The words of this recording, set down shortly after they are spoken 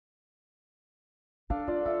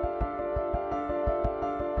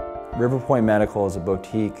Riverpoint Medical is a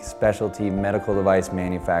boutique specialty medical device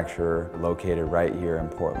manufacturer located right here in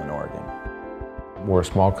Portland, Oregon. We're a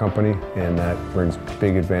small company and that brings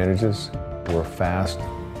big advantages. We're fast,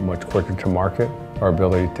 much quicker to market. Our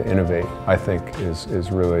ability to innovate, I think, is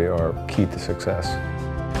really our key to success.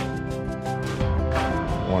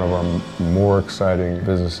 One of our more exciting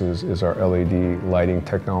businesses is our LED lighting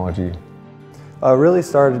technology. It really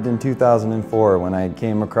started in 2004 when I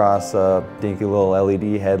came across a dinky little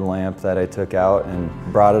LED headlamp that I took out and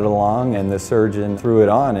brought it along, and the surgeon threw it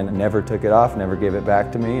on and never took it off, never gave it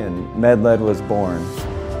back to me, and MedLED was born.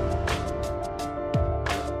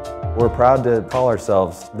 We're proud to call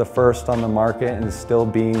ourselves the first on the market and still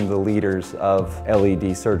being the leaders of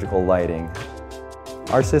LED surgical lighting.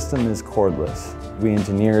 Our system is cordless. We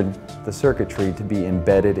engineered the circuitry to be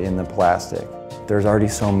embedded in the plastic. There's already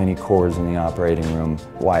so many cords in the operating room,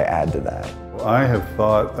 why add to that? I have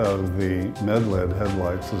thought of the MedLED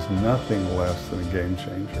headlights as nothing less than a game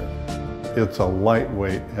changer. It's a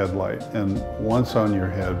lightweight headlight, and once on your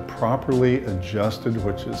head, properly adjusted,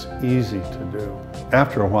 which is easy to do.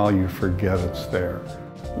 After a while, you forget it's there.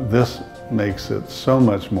 This makes it so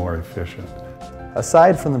much more efficient.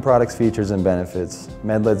 Aside from the product's features and benefits,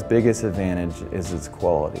 MedLED's biggest advantage is its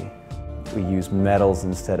quality. We use metals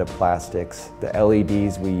instead of plastics. The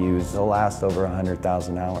LEDs we use, they'll last over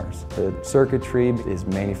 100,000 hours. The circuitry is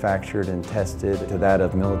manufactured and tested to that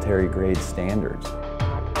of military-grade standards.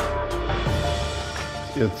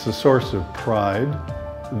 It's a source of pride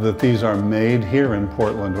that these are made here in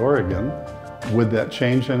Portland, Oregon. Would that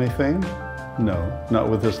change anything? No, not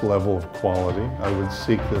with this level of quality. I would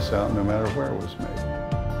seek this out no matter where it was made.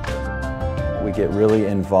 We get really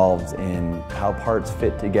involved in how parts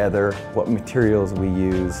fit together, what materials we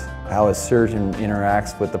use, how a surgeon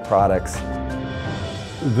interacts with the products.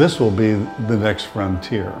 This will be the next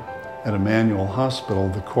frontier. At Emmanuel Hospital,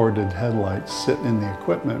 the corded headlights sit in the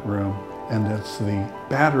equipment room, and it's the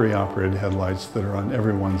battery-operated headlights that are on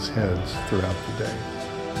everyone's heads throughout the day.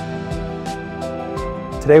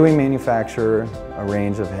 Today we manufacture a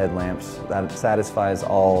range of headlamps that satisfies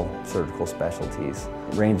all surgical specialties,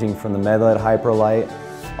 ranging from the MedLED Hyperlight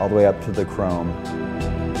all the way up to the chrome.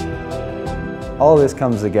 All of this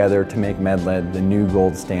comes together to make MedLED the new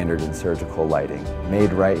gold standard in surgical lighting,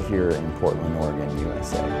 made right here in Portland, Oregon,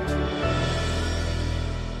 USA.